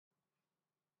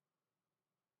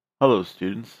Hello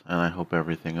students, and I hope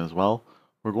everything is well.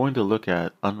 We're going to look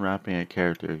at unwrapping a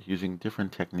character using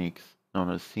different techniques known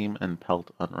as seam and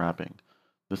pelt unwrapping.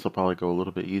 This will probably go a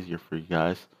little bit easier for you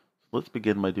guys. So let's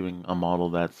begin by doing a model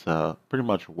that's pretty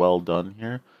much well done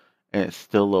here, and it's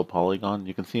still low polygon.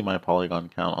 You can see my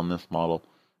polygon count on this model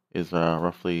is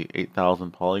roughly 8,000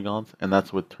 polygons, and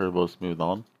that's with turbo smooth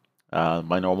on.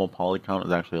 My normal poly count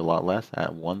is actually a lot less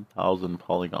at 1,000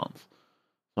 polygons.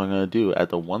 So I'm going to do at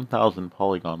the 1,000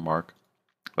 polygon mark,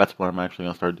 that's where I'm actually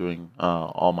going to start doing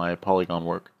all my polygon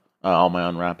work, all my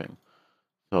unwrapping.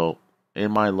 So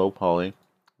in my low poly,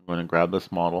 I'm going to grab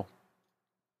this model.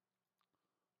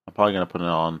 I'm probably going to put it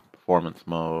on performance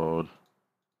mode.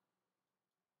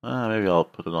 Maybe I'll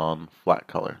put it on flat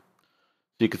color.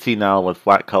 So you can see now with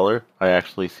flat color, I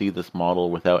actually see this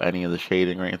model without any of the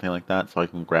shading or anything like that, so I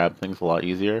can grab things a lot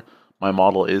easier. My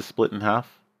model is split in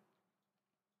half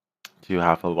to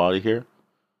half of the body here.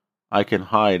 I can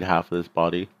hide half of this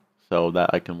body so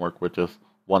that I can work with just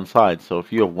one side. So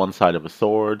if you have one side of a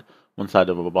sword, one side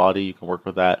of a body, you can work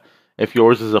with that. If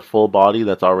yours is a full body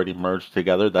that's already merged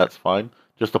together, that's fine.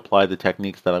 Just apply the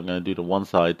techniques that I'm going to do to one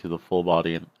side to the full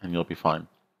body and you'll be fine.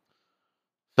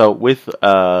 So with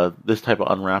this type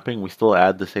of unwrapping, we still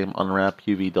add the same Unwrap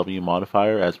Uvw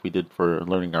modifier as we did for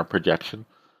learning our projection.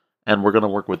 And we're going to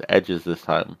work with edges this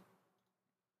time.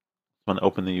 I'm going to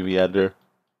open the UV editor.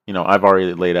 I've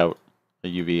already laid out a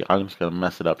UV. I'm just going to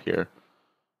mess it up here.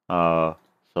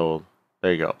 So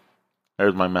there you go.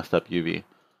 There's my messed up UV. I'm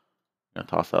going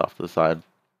to toss that off to the side.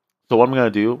 So what I'm going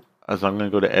to do is I'm going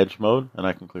to go to edge mode, and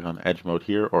I can click on edge mode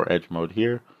here or edge mode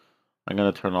here. I'm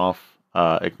going to turn off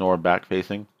ignore back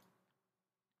facing.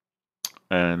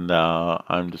 And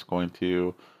I'm just going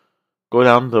to go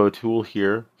down the tool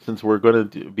here. Since we're going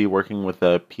to be working with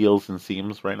peels and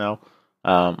seams right now,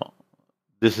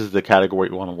 this is the category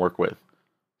we want to work with.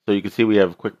 So you can see we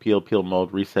have quick peel, peel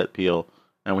mode, reset peel,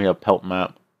 and we have pelt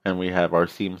map, and we have our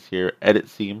seams here, edit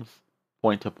seams,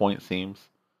 point-to-point seams,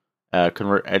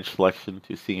 convert edge selection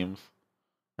to seams,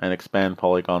 and expand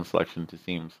polygon selection to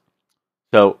seams.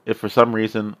 So if for some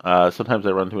reason, sometimes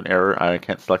I run into an error, I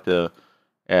can't select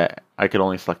I can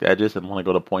only select edges, and when I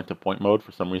go to point-to-point mode,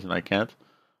 for some reason I can't.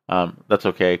 That's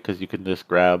okay, because you can just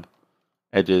grab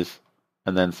edges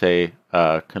and then say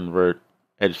convert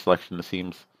edge selection to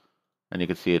seams, and you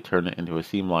can see it turn it into a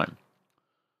seam line.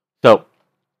 So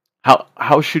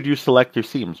how should you select your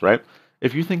seams, right?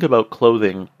 If you think about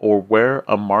clothing or where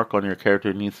a mark on your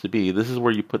character needs to be, this is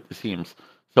where you put the seams.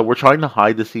 So we're trying to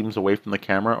hide the seams away from the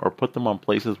camera or put them on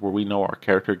places where we know our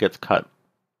character gets cut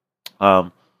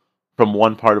from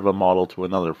one part of a model to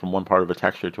another, from one part of a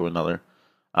texture to another.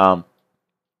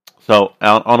 So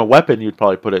on a weapon, you'd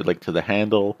probably put it like to the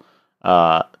handle,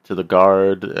 to the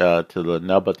guard, to the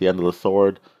nub at the end of the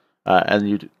sword, and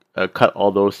you'd cut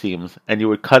all those seams, and you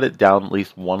would cut it down at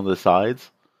least one of the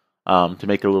sides to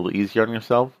make it a little easier on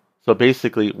yourself. So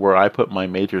basically, where I put my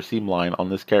major seam line on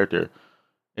this character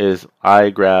is I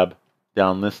grab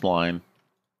down this line,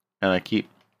 and I keep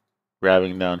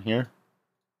grabbing down here.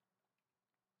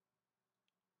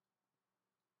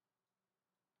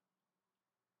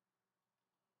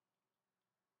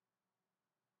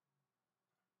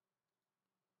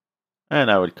 And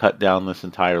I would cut down this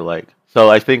entire leg. So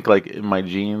I think like in my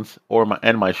jeans or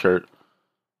my shirt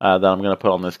that I'm gonna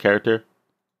put on this character,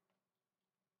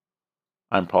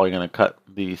 I'm probably gonna cut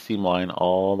the seam line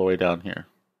all the way down here.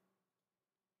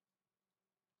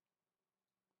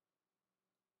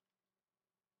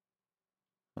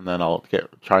 And then I'll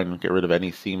try and get rid of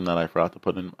any seam that I forgot to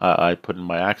put in. I put in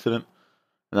by accident,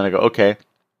 and then I go okay.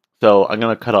 So I'm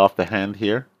gonna cut off the hand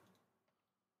here.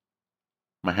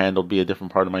 My hand will be a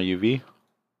different part of my UV.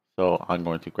 So I'm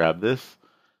going to grab this.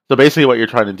 So basically, what you're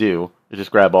trying to do is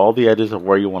just grab all the edges of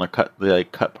where you want to cut the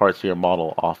cut parts of your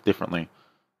model off differently.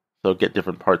 So get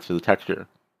different parts of the texture.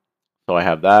 So I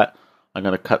have that. I'm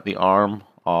gonna cut the arm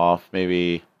off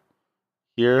maybe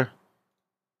here.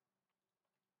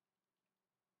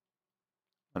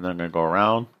 And then I'm going to go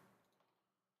around.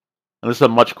 And this is a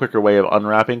much quicker way of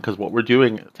unwrapping because what we're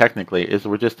doing technically is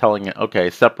we're just telling it, okay,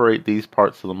 separate these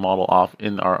parts of the model off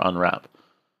in our unwrap.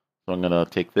 So I'm going to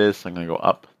take this, I'm going to go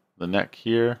up the neck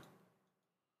here.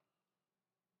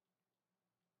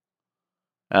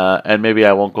 And maybe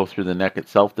I won't go through the neck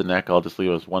itself. The neck I'll just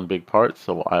leave as one big part.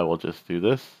 So I will just do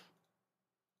this.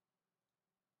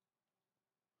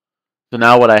 So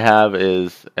now what I have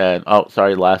is,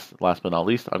 last but not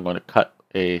least, I'm going to cut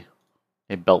a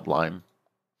belt line.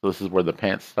 So this is where the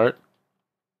pants start.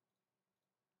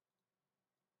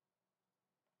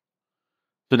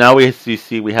 So now you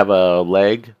see we have a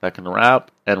leg that can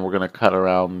wrap, and we're going to cut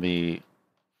around the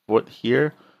foot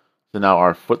here. So now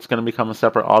our foot's going to become a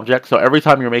separate object. So every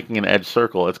time you're making an edge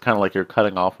circle, it's kind of like you're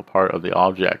cutting off a part of the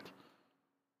object.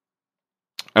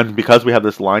 And because we have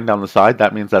this line down the side,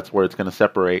 that means that's where it's going to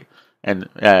separate. And,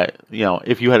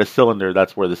 if you had a cylinder,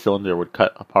 that's where the cylinder would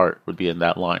cut apart, would be in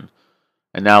that line.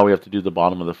 And now we have to do the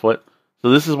bottom of the foot. So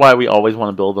this is why we always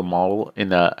want to build a model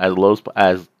in as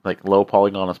low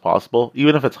polygon as possible.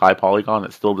 Even if it's high polygon,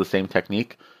 it's still the same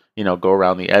technique. Go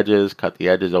around the edges, cut the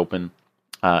edges open,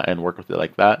 and work with it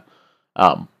like that.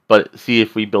 But see,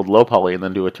 if we build low poly and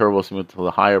then do a turbo smooth to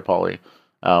the higher poly,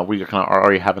 we kind of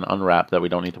already have an unwrap that we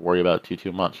don't need to worry about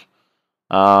too much.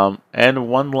 And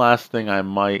one last thing I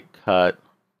might cut.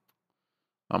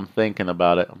 I'm thinking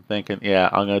about it. I'm thinking, yeah,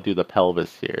 I'm going to do the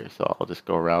pelvis here. So I'll just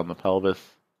go around the pelvis.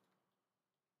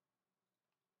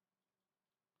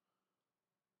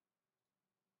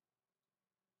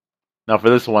 Now for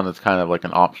this one, it's kind of like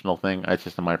an optional thing. It's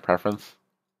just in my preference.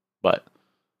 But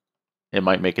it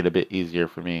might make it a bit easier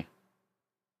for me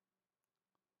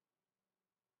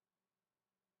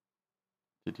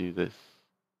to do this.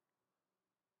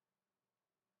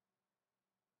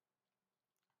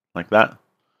 Like that.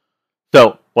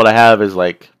 So what I have is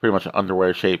like pretty much an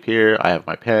underwear shape here. I have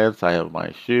my pants, I have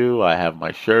my shoe, I have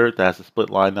my shirt that has a split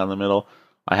line down the middle.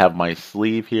 I have my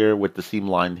sleeve here with the seam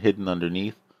line hidden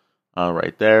underneath,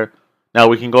 right there. Now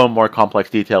we can go in more complex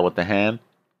detail with the hand.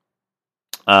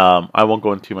 I won't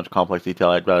go into too much complex detail.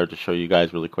 I'd rather just show you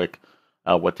guys really quick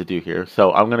what to do here.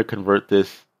 So I'm going to convert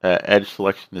this edge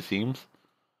selection to seams.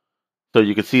 So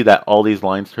you can see that all these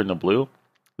lines turn to blue.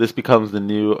 This becomes the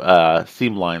new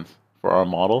seam lines for our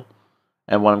model.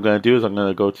 And what I'm going to do is I'm going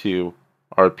to go to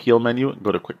our peel menu and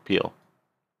go to quick peel.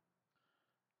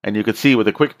 And you can see with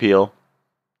a quick peel,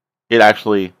 it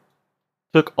actually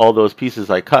took all those pieces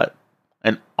I cut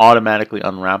and automatically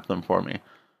unwrapped them for me.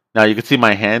 Now you can see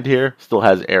my hand here still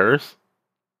has errors.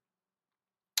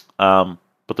 But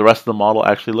the rest of the model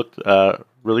actually looked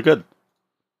really good.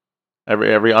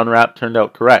 Every unwrap turned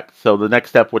out correct. So the next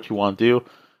step, what you want to do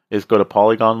is go to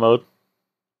polygon mode.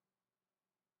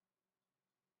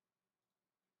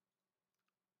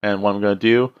 And what I'm going to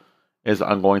do is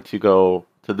I'm going to go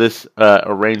to this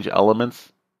arrange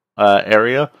elements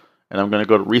area, and I'm going to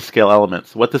go to rescale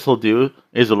elements. What this will do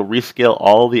is it'll rescale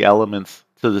all the elements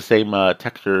to the same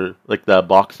texture, like the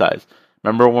box size.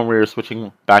 Remember when we were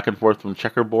switching back and forth from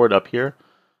checkerboard up here?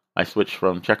 I switched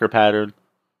from checker pattern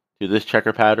to this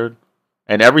checker pattern,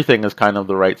 and everything is kind of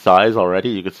the right size already.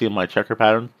 You can see my checker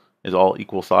pattern is all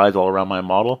equal size all around my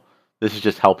model. This is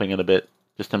just helping it a bit,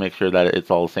 just to make sure that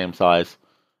it's all the same size.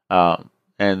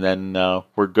 And then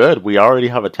we're good. We already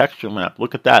have a texture map.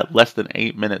 Look at that. Less than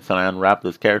 8 minutes and I unwrap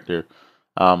this character.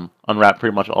 Unwrap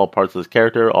pretty much all parts of this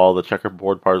character. All the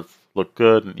checkerboard parts look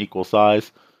good and equal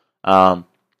size. And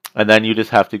then you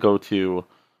just have to go to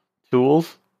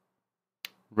Tools,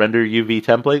 Render UV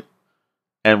Template.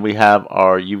 And we have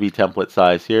our UV template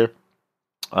size here,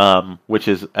 which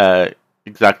is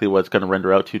exactly what it's going to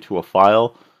render out to a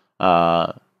file.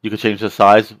 You can change the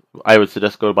size. I would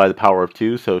suggest go by the power of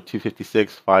 2, so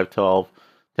 256, 512,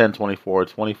 1024,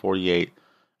 2048.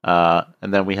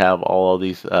 And then we have all of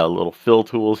these little fill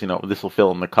tools. This will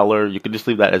fill in the color. You can just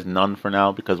leave that as none for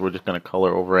now because we're just going to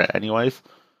color over it anyways.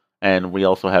 And we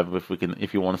also have,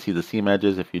 if you want to see the seam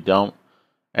edges, if you don't,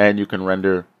 and you can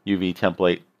render UV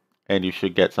template, and you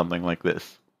should get something like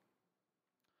this.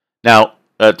 Now,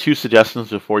 2 suggestions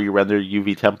before you render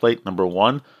UV template. Number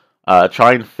 1,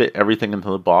 try and fit everything into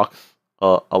the box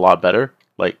a lot better.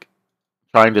 Like,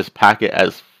 try and just pack it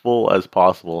as full as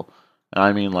possible. And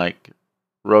I mean, like,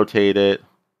 rotate it,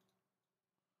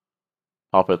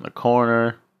 pop it in the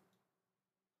corner.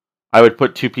 I would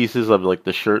put 2 pieces of, like,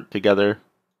 the shirt together,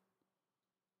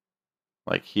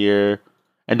 like here.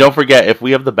 And don't forget, if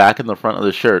we have the back and the front of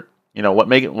the shirt, what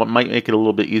might make it a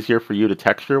little bit easier for you to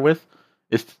texture with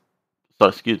is,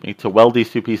 to weld these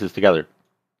 2 pieces together.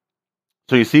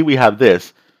 So you see we have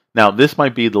this. Now this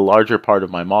might be the larger part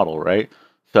of my model, right?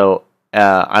 So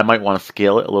I might want to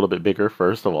scale it a little bit bigger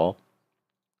first of all.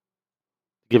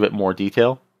 Give it more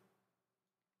detail.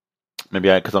 Maybe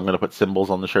because I'm going to put symbols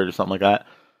on the shirt or something like that.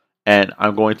 And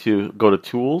I'm going to go to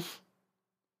Tools,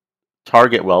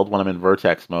 Target Weld when I'm in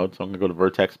Vertex mode. So I'm going to go to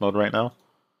Vertex mode right now.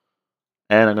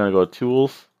 And I'm going to go to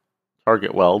Tools,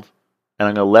 Target Weld. And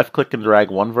I'm going to left click and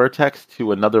drag one vertex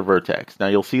to another vertex. Now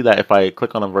you'll see that if I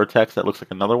click on a vertex that looks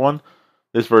like another one,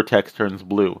 this vertex turns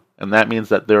blue. And that means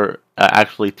that they're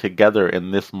actually together in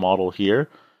this model here.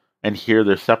 And here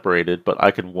they're separated, but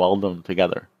I can weld them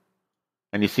together.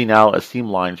 And you see now a seam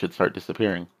line should start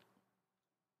disappearing.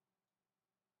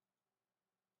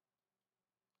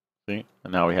 See?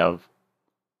 And now we have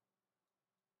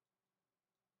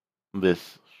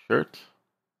this shirt.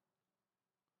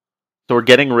 So we're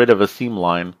getting rid of a seam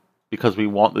line because we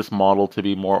want this model to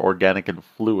be more organic and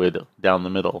fluid down the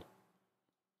middle.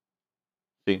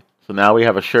 See? So now we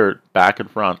have a shirt back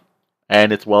and front,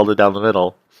 and it's welded down the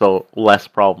middle, so less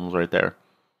problems right there.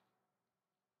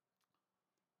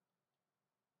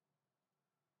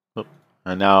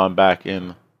 And now I'm back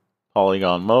in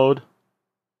polygon mode.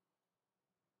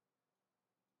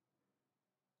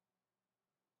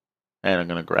 And I'm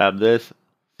going to grab this.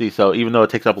 See, so even though it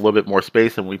takes up a little bit more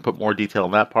space and we put more detail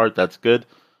in that part, that's good.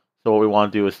 So what we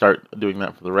want to do is start doing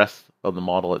that for the rest of the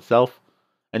model itself.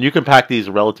 And you can pack these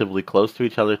relatively close to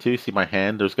each other too. See my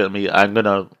hand? There's going to be, I'm going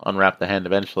to unwrap the hand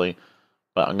eventually,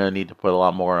 but I'm going to need to put a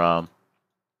lot more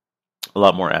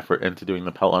effort into doing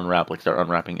the pelt unwrap, like start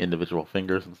unwrapping individual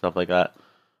fingers and stuff like that.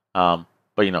 But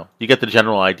you know, you get the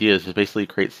general idea. Is just basically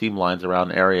create seam lines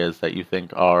around areas that you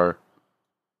think are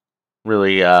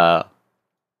really you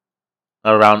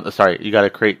got to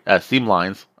create seam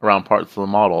lines around parts of the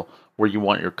model where you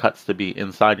want your cuts to be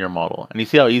inside your model. And you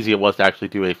see how easy it was to actually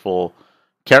do a full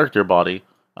character body,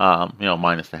 you know,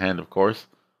 minus the hand, of course.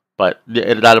 But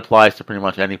that applies to pretty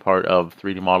much any part of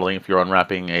 3D modeling. If you're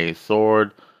unwrapping a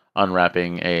sword,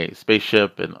 unwrapping a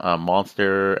spaceship, and a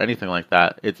monster, anything like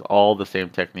that, it's all the same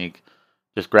technique.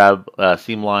 Just grab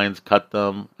seam lines, cut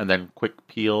them, and then quick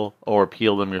peel, or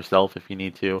peel them yourself if you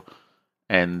need to.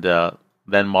 And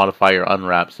then modify your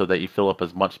unwrap so that you fill up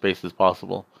as much space as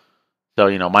possible. So,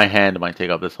 you know, my hand might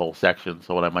take up this whole section,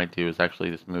 so what I might do is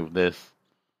actually just move this.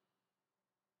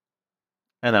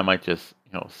 And I might just,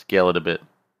 you know, scale it a bit.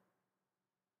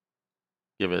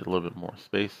 Give it a little bit more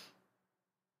space.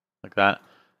 Like that.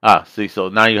 See, so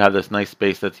now you have this nice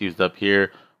space that's used up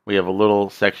here. We have a little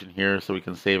section here so we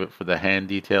can save it for the hand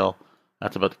detail.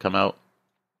 That's about to come out.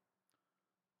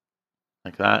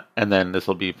 Like that. And then this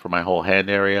will be for my whole hand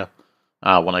area.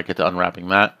 When I get to unwrapping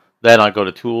that. Then I go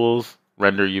to Tools,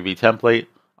 Render UV Template.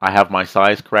 I have my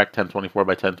size correct, 1024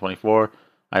 by 1024.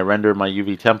 I render my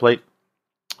UV template.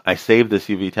 I save this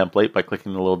UV template by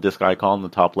clicking the little disk icon in the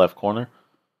top left corner.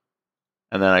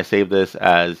 And then I save this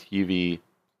as UV,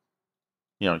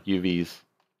 you know, UVs,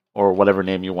 or whatever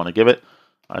name you want to give it.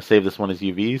 I save this one as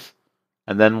UVs.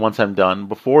 And then once I'm done,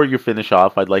 before you finish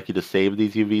off, I'd like you to save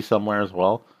these UVs somewhere as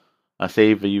well. I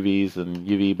save the UVs and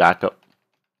UV backup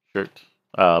shirt.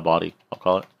 Body, I'll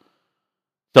call it.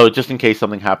 So just in case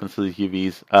something happens to these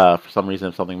UVs, for some reason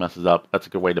if something messes up, that's a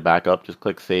good way to back up. Just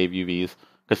click Save UVs,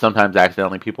 because sometimes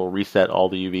accidentally people reset all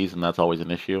the UVs, and that's always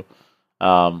an issue.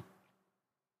 And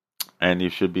you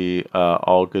should be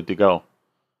all good to go.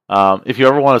 If you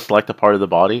ever want to select a part of the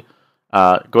body,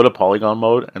 go to polygon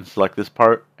mode and select this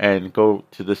part, and go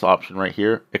to this option right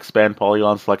here, expand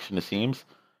polygon selection to seams,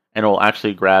 and it will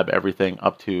actually grab everything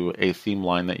up to a seam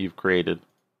line that you've created.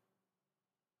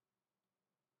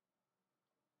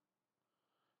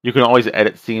 You can always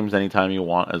edit seams anytime you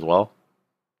want as well.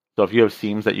 So if you have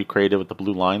seams that you created with the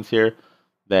blue lines here,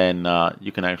 then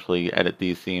you can actually edit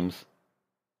these seams.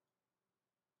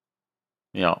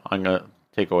 You know, I'm going to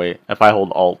take away, if I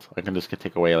hold Alt, I can just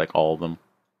take away like all of them.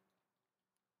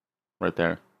 Right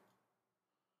there.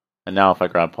 And now if I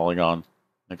grab Polygon,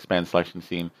 expand selection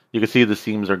seam, you can see the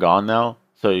seams are gone now.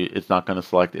 So it's not going to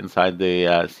select inside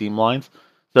the seam lines.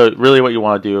 So really what you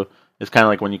want to do is kind of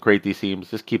like when you create these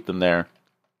seams, just keep them there.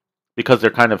 Because they're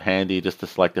kind of handy just to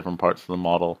select different parts of the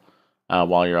model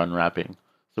while you're unwrapping.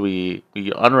 So we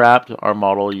unwrapped our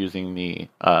model using the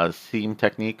seam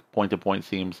technique, point-to-point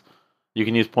seams. You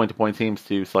can use point-to-point seams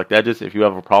to select edges. If you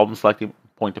have a problem selecting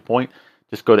point-to-point,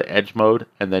 just go to edge mode,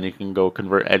 and then you can go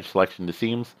convert edge selection to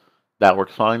seams. That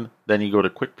works fine. Then you go to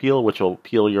quick peel, which will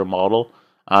peel your model.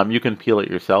 You can peel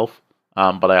it yourself,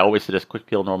 but I always suggest quick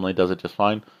peel normally does it just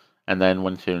fine. And then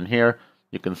once you're in here,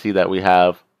 you can see that we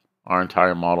have our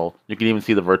entire model. You can even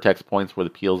see the vertex points where the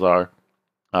peels are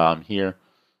here.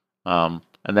 And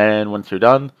then once you're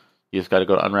done, you just got to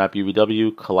go to Unwrap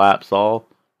Uvw, collapse all.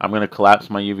 I'm going to collapse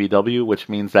my UVW, which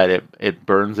means that it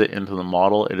burns it into the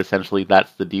model. It essentially,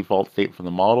 that's the default state for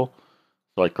the model.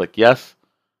 So I click yes.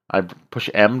 I push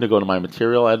M to go to my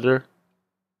material editor.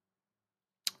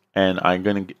 And I'm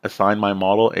going to assign my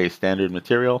model a standard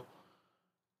material.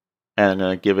 And I'm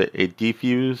going to give it a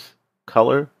diffuse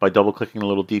color by double clicking the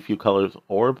little diffuse colors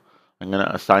orb. I'm going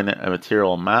to assign it a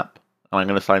material map, and I'm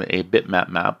going to assign it a bitmap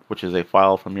map, which is a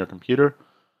file from your computer.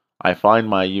 I find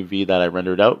my UV that I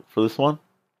rendered out for this one.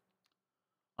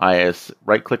 I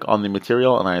right click on the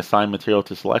material and I assign material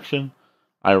to selection.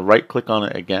 I right click on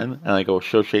it again and I go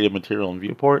show shaded material in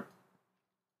viewport.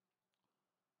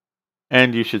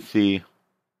 And you should see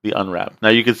the unwrap. Now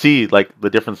you can see like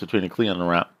the difference between a clean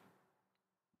unwrap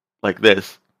like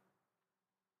this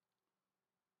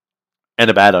and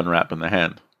a bad unwrap in the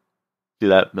hand. See,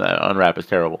 that unwrap is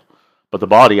terrible. But the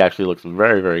body actually looks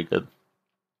very, very good.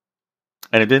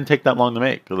 And it didn't take that long to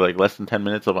make. It was like less than 10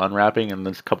 minutes of unwrapping and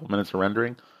then a couple minutes of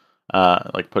rendering.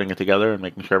 Like putting it together and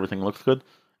making sure everything looks good.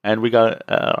 And we got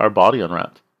our body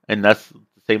unwrapped. And that's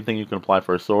the same thing you can apply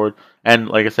for a sword. And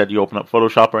like I said, you open up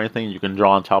Photoshop or anything, you can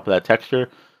draw on top of that texture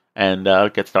and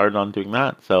get started on doing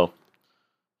that. So,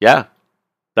 yeah,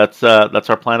 that's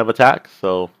our plan of attack.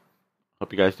 So,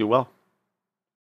 hope you guys do well.